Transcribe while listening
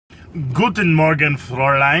Guten Morgen,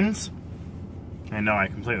 Fräuleins. I know I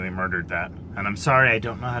completely murdered that. And I'm sorry, I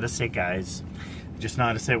don't know how to say guys. I just know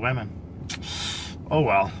how to say women. Oh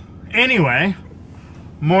well. Anyway,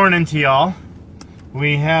 morning to y'all.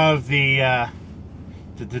 We have the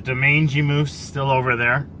mangy moose still over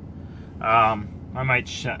there. I might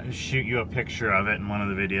shoot you a picture of it in one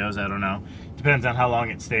of the videos. I don't know. Depends on how long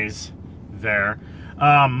it stays there.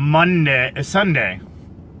 Sunday,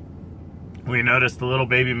 we noticed the little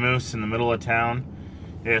baby moose in the middle of town.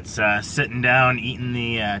 It's sitting down eating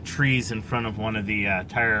the trees in front of one of the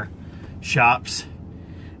tire shops.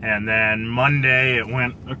 And then Monday it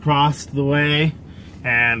went across the way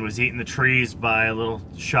and was eating the trees by a little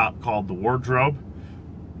shop called The Wardrobe.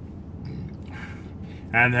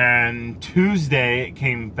 And then Tuesday it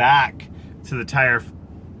came back to the tire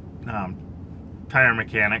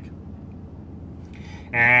mechanic.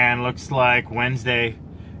 And looks like Wednesday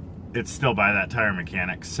it's still by that tire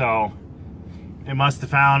mechanic. So it must have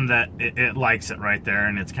found that it likes it right there,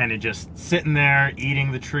 and it's kind of just sitting there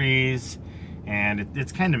eating the trees. And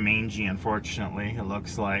it's kind of mangy, unfortunately. It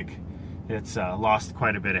looks like it's lost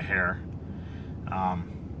quite a bit of hair.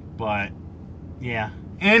 But yeah,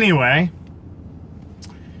 anyway,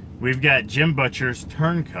 we've got Jim Butcher's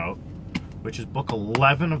Turncoat, which is book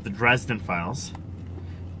 11 of the Dresden Files.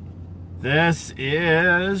 This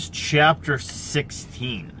is chapter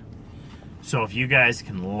 16. So if you guys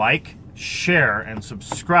can like, share, and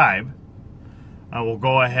subscribe, I will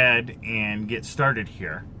go ahead and get started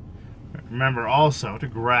here. Remember also to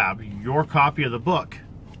grab your copy of the book.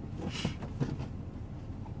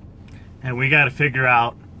 And we got to figure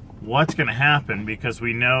out what's going to happen, because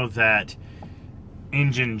we know that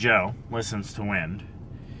Injun Joe Listens to Wind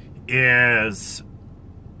is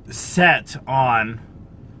set on,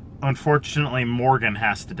 unfortunately, Morgan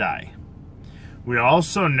has to die. We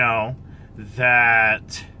also know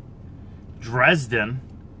that Dresden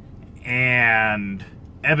and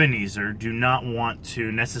Ebenezer do not want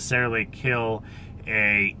to necessarily kill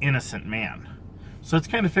an innocent man. So let's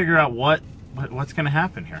kind of figure out what's going to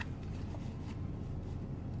happen here.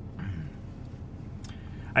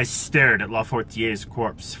 I stared at La Fortier's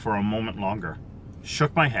corpse for a moment longer,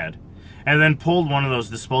 shook my head, and then pulled one of those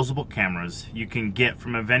disposable cameras you can get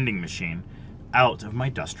from a vending machine out of my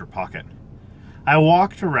duster pocket. I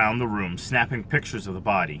walked around the room, snapping pictures of the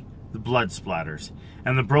body, the blood splatters,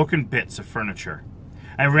 and the broken bits of furniture.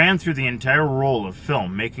 I ran through the entire roll of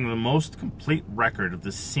film, making the most complete record of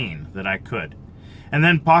the scene that I could, and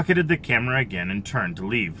then pocketed the camera again and turned to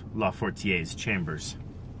leave La Fortier's chambers.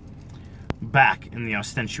 Back in the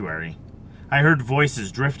ostentuary, I heard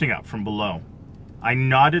voices drifting up from below. I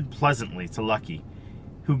nodded pleasantly to Lucky,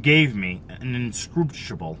 who gave me an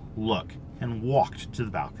inscrutable look and walked to the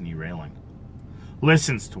balcony railing.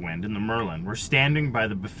 Listens to Wind and the Merlin were standing by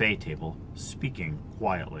the buffet table, speaking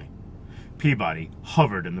quietly. Peabody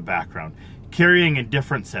hovered in the background, carrying a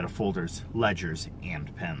different set of folders, ledgers,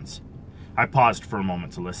 and pens. I paused for a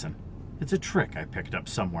moment to listen. It's a trick I picked up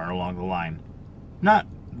somewhere along the line. Not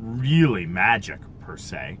really magic, per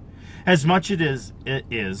se, as much it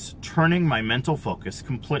is turning my mental focus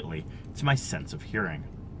completely to my sense of hearing.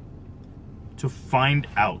 To find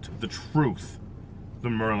out the truth, the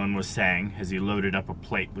Merlin was saying as he loaded up a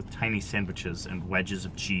plate with tiny sandwiches and wedges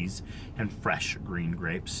of cheese and fresh green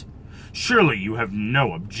grapes. Surely you have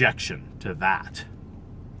no objection to that.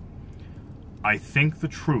 I think the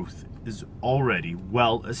truth is already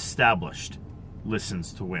well established,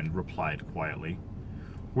 Listens to Wind replied quietly.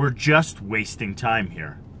 We're just wasting time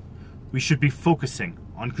here. We should be focusing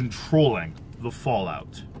on controlling the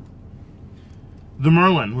fallout. The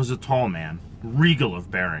Merlin was a tall man, regal of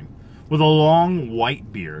bearing, with a long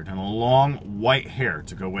white beard and a long white hair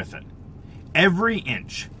to go with it. Every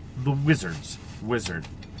inch the wizard's wizard.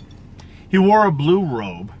 He wore a blue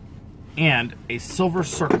robe and a silver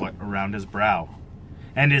circlet around his brow,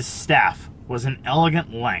 and his staff was an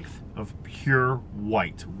elegant length of pure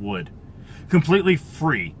white wood, completely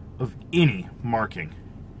free of any marking.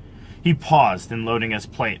 He paused in loading his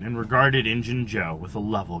plate and regarded Injun Joe with a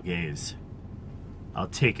level gaze. I'll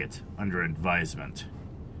take it under advisement.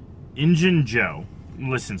 Injun Joe,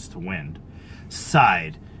 Listens to Wind,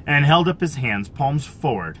 sighed and held up his hands, palms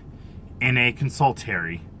forward, in a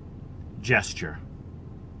consultatory gesture.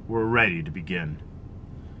 We're ready to begin.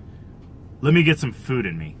 Let me get some food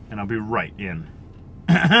in me, and I'll be right in.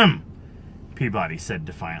 Ahem, Peabody said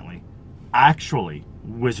defiantly. Actually,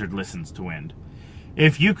 Wizard Listens to Wind,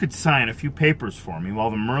 if you could sign a few papers for me while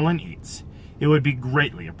the Merlin eats, it would be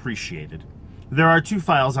greatly appreciated. There are 2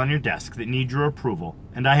 files on your desk that need your approval,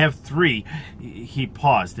 and I have 3. He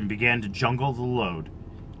paused and began to jungle the load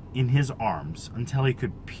in his arms until he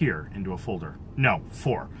could peer into a folder. No,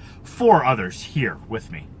 four. 4 others here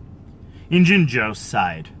with me. Injun Joe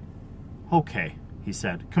sighed. Okay, he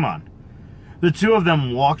said. Come on. The 2 of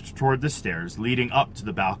them walked toward the stairs leading up to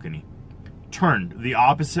the balcony, turned the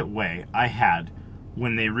opposite way I had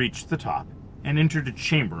when they reached the top, and entered a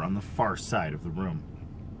chamber on the far side of the room.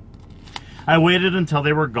 I waited until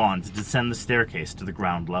they were gone to descend the staircase to the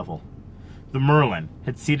ground level. The Merlin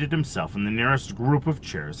had seated himself in the nearest group of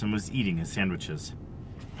chairs and was eating his sandwiches.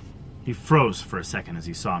 He froze for a second as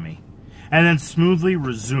he saw me, and then smoothly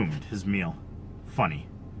resumed his meal. Funny.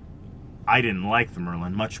 I didn't like the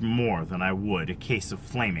Merlin much more than I would a case of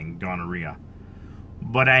flaming gonorrhea,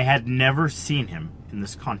 but I had never seen him in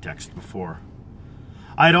this context before.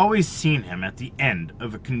 I'd always seen him at the end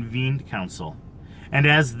of a convened council, and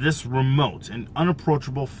as this remote and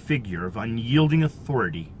unapproachable figure of unyielding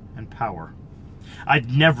authority and power.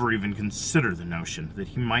 I'd never even considered the notion that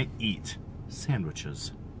he might eat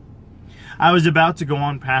sandwiches. I was about to go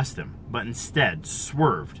on past him, but instead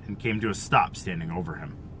swerved and came to a stop standing over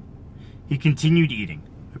him. He continued eating,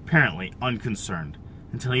 apparently unconcerned,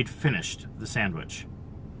 until he'd finished the sandwich.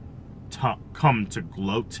 Come to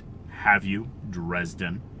gloat, have you,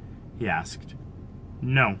 Dresden? He asked.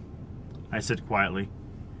 No, I said quietly.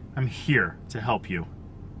 I'm here to help you.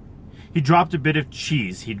 He dropped a bit of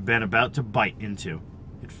cheese he'd been about to bite into.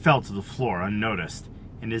 It fell to the floor unnoticed,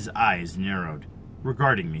 and his eyes narrowed,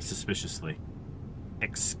 regarding me suspiciously.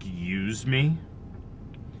 Excuse me?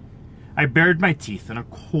 I bared my teeth in a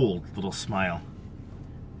cold little smile.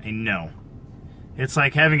 I know. It's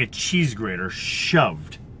like having a cheese grater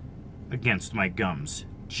shoved against my gums,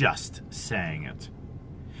 just saying it.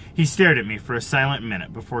 He stared at me for a silent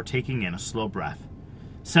minute before taking in a slow breath,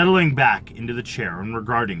 settling back into the chair and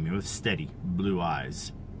regarding me with steady blue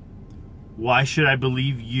eyes. Why should I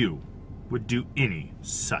believe you would do any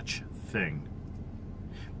such thing?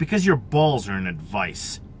 Because your balls are an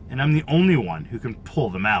advice, and I'm the only one who can pull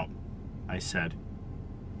them out, I said.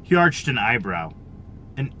 He arched an eyebrow,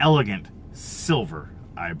 an elegant silver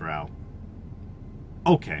eyebrow.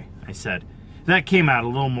 Okay, I said. That came out a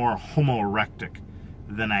little more homo-erectic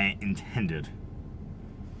than I intended.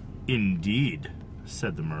 Indeed,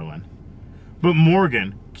 said the Merlin. But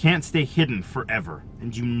Morgan can't stay hidden forever,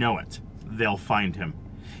 and you know it. They'll find him.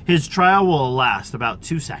 His trial will last about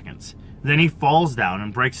 2 seconds. Then he falls down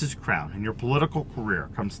and breaks his crown, and your political career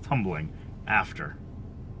comes tumbling after.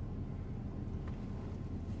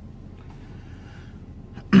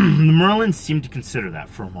 The Merlin seemed to consider that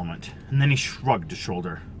for a moment, and then he shrugged a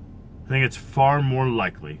shoulder. I think it's far more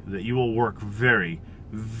likely that you will work very,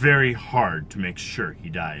 very hard to make sure he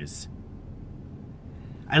dies.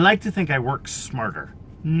 I like to think I work smarter,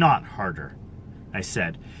 not harder, I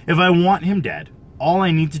said. If I want him dead, all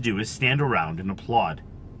I need to do is stand around and applaud.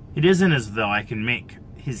 It isn't as though I can make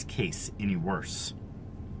his case any worse.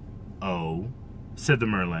 Oh, said the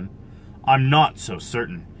Merlin, I'm not so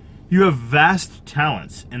certain. You have vast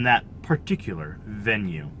talents in that particular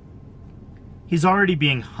venue. He's already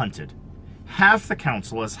being hunted. Half the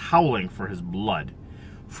council is howling for his blood.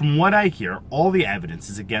 From what I hear, all the evidence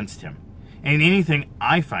is against him, and anything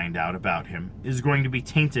I find out about him is going to be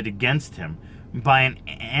tainted against him by an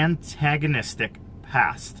antagonistic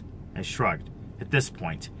past. I shrugged. At this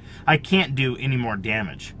point, I can't do any more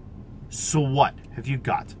damage. So what have you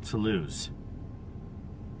got to lose?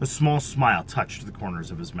 A small smile touched the corners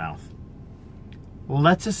of his mouth.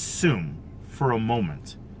 Let's assume for a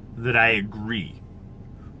moment that I agree.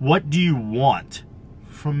 What do you want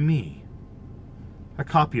from me? A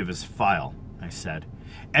copy of his file, I said.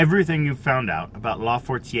 Everything you found out about La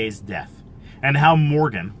Fortier's death, and how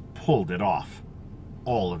Morgan pulled it off.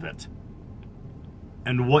 All of it.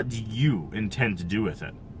 And what do you intend to do with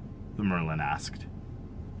it? The Merlin asked.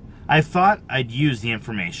 I thought I'd use the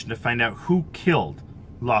information to find out who killed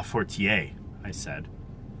La Fortier, I said.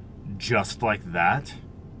 Just like that?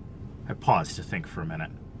 I paused to think for a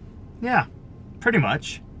minute. Yeah, pretty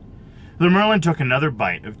much. The Merlin took another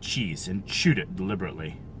bite of cheese and chewed it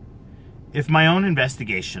deliberately. If my own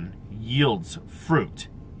investigation yields fruit,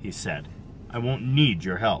 he said, I won't need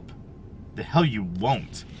your help. The hell you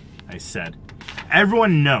won't, I said.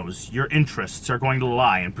 Everyone knows your interests are going to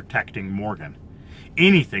lie in protecting Morgan.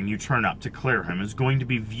 Anything you turn up to clear him is going to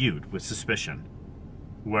be viewed with suspicion.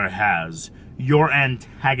 Whereas your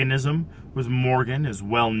antagonism with Morgan is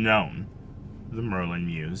well known, the Merlin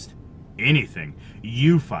mused. Anything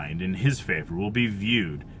you find in his favor will be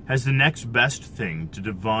viewed as the next best thing to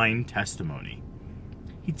divine testimony.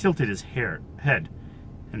 He tilted his head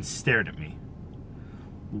and stared at me.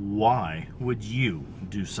 Why would you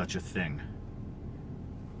do such a thing?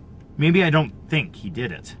 Maybe I don't think he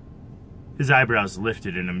did it, His eyebrows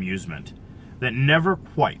lifted in amusement that never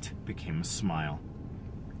quite became a smile.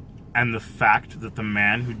 And the fact that the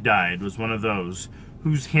man who died was one of those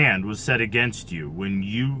whose hand was set against you when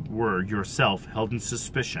you were yourself held in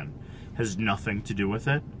suspicion has nothing to do with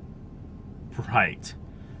it? Right,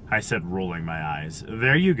 I said, rolling my eyes.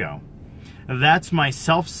 There you go. That's my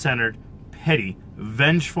self-centered, petty,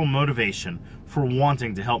 vengeful motivation for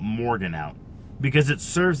wanting to help Morgan out. Because it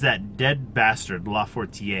serves that dead bastard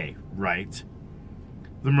Lafortier, right?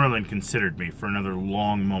 The Merlin considered me for another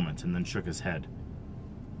long moment and then shook his head.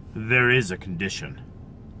 There is a condition.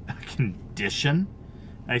 A condition?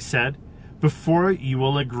 I said. Before you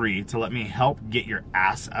will agree to let me help get your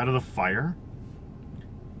ass out of the fire?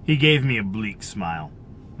 He gave me a bleak smile.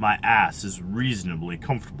 My ass is reasonably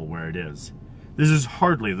comfortable where it is. This is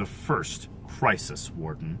hardly the first crisis,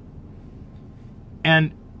 Warden.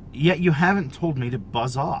 And yet you haven't told me to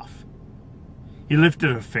buzz off. He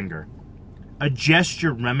lifted a finger, a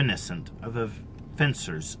gesture reminiscent of a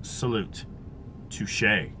fencer's salute.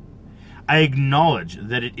 Touché. I acknowledge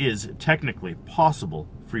that it is technically possible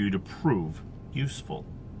for you to prove useful.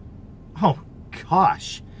 Oh,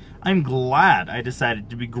 gosh. I'm glad I decided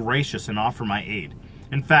to be gracious and offer my aid.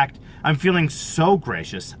 In fact, I'm feeling so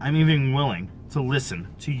gracious, I'm even willing to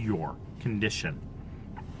listen to your condition.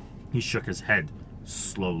 He shook his head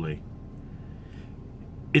slowly.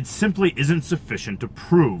 It simply isn't sufficient to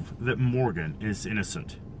prove that Morgan is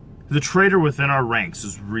innocent. The traitor within our ranks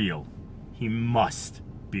is real. He must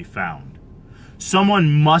be found.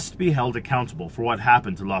 Someone must be held accountable for what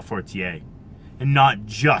happened to Lafortier, and not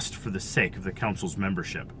just for the sake of the Council's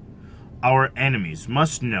membership. Our enemies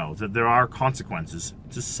must know that there are consequences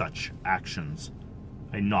to such actions.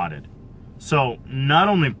 I nodded. So, not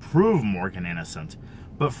only prove Morgan innocent,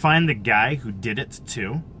 but find the guy who did it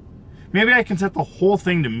too? Maybe I can set the whole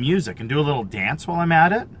thing to music and do a little dance while I'm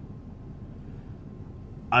at it?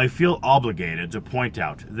 I feel obligated to point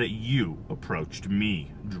out that you approached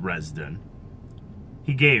me, Dresden.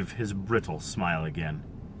 He gave his brittle smile again.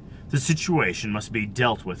 The situation must be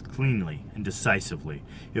dealt with cleanly and decisively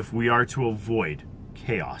if we are to avoid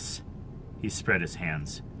chaos. He spread his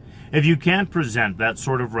hands. If you can't present that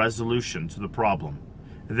sort of resolution to the problem,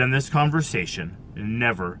 then this conversation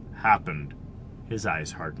never happened. His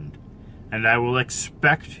eyes hardened. And I will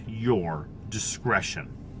expect your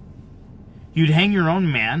discretion. You'd hang your own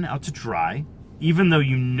man out to dry, even though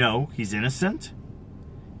you know he's innocent?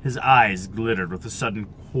 His eyes glittered with a sudden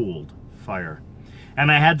cold fire, and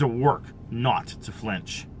I had to work not to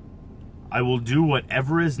flinch. I will do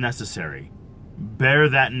whatever is necessary. Bear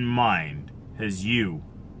that in mind as you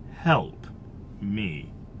help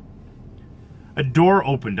me. A door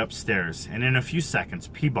opened upstairs, and in a few seconds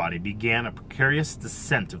Peabody began a precarious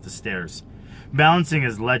descent of the stairs, balancing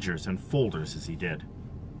his ledgers and folders as he did.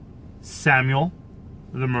 Samuel,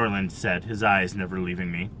 the Merlin said, his eyes never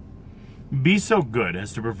leaving me, be so good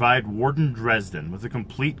as to provide Warden Dresden with a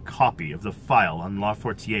complete copy of the file on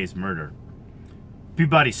Lafortier's murder.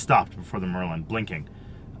 Peabody stopped before the Merlin, blinking.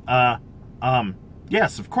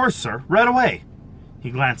 Yes, of course, sir. Right away. He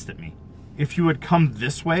glanced at me. If you would come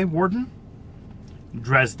this way, Warden?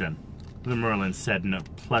 Dresden, the Merlin said in a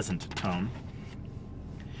pleasant tone.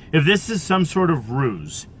 If this is some sort of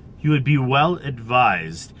ruse, you would be well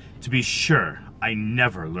advised to be sure I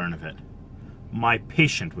never learn of it. My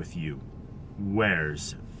patience with you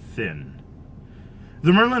wears thin.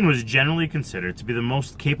 The Merlin was generally considered to be the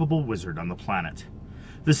most capable wizard on the planet.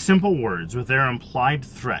 The simple words with their implied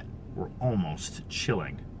threat were almost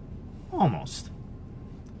chilling. Almost.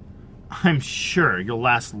 I'm sure you'll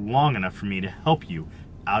last long enough for me to help you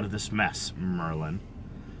out of this mess, Merlin.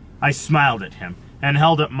 I smiled at him and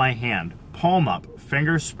held up my hand, palm up,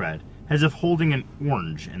 fingers spread, as if holding an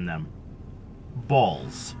orange in them.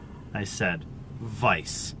 Balls, I said.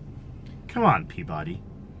 Vice. Come on, Peabody.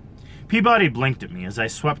 Peabody blinked at me as I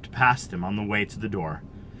swept past him on the way to the door,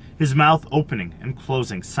 his mouth opening and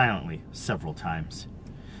closing silently several times.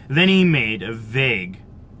 Then he made a vague,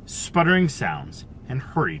 sputtering sounds and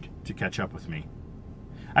hurried to catch up with me.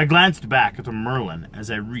 I glanced back at the Merlin as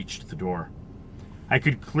I reached the door. I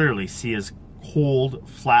could clearly see his cold,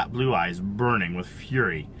 flat blue eyes burning with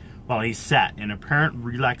fury while he sat in apparent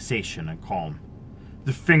relaxation and calm.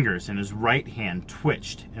 The fingers in his right hand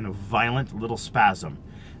twitched in a violent little spasm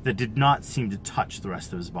that did not seem to touch the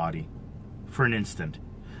rest of his body. For an instant,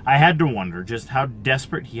 I had to wonder just how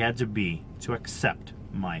desperate he had to be to accept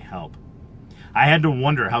my help. I had to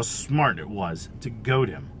wonder how smart it was to goad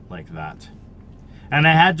him like that. And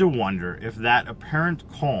I had to wonder if that apparent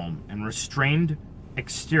calm and restrained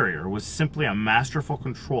exterior was simply a masterful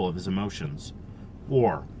control of his emotions,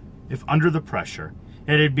 or if under the pressure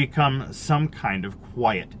it had become some kind of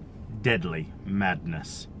quiet, deadly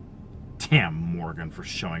madness. Damn Morgan for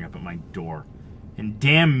showing up at my door. And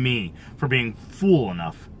damn me for being fool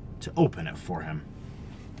enough to open it for him.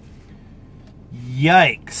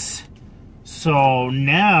 Yikes. So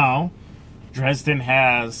now Dresden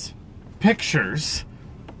has pictures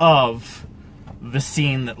of the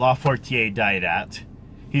scene that La Fortier died at.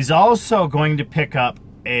 He's also going to pick up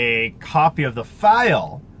a copy of the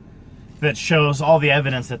file that shows all the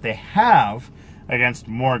evidence that they have against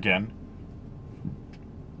Morgan.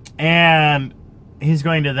 And he's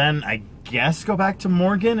going to then, I guess, go back to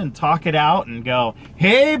Morgan and talk it out and go,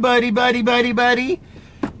 hey, buddy.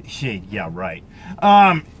 Yeah, right.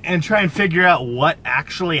 And try and figure out what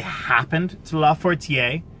actually happened to La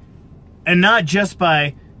Fortier. And not just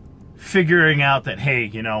by figuring out that, hey,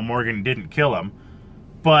 you know, Morgan didn't kill him,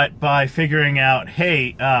 but by figuring out,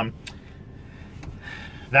 hey,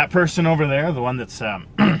 that person over there, the one that's,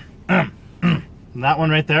 that one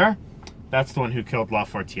right there, that's the one who killed La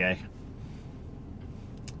Fortier.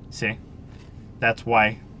 See? That's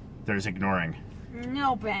why there's ignoring.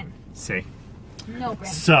 No, Ben. See? No, Ben.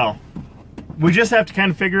 So, we just have to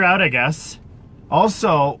kind of figure out, I guess.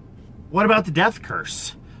 Also, what about the death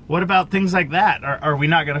curse? What about things like that? Are we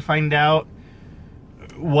not going to find out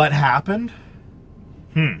what happened?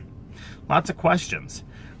 Lots of questions.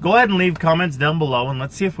 Go ahead and leave comments down below, and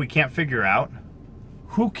let's see if we can't figure out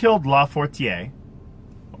who killed La Fortier.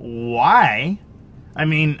 Why? I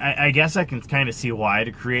mean, I guess I can kind of see why,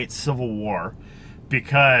 to create civil war.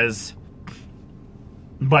 Because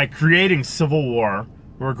by creating civil war,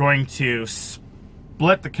 we're going to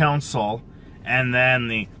split the council, and then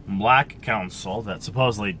the Black Council, that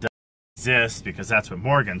supposedly doesn't exist because that's what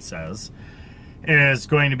Morgan says, is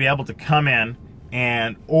going to be able to come in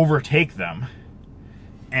and overtake them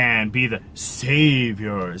and be the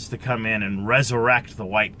saviors to come in and resurrect the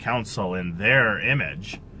White Council in their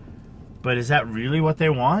image. But is that really what they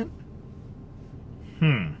want?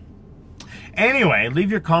 Anyway,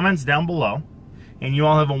 leave your comments down below, and you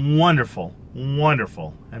all have a wonderful,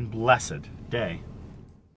 wonderful, and blessed day.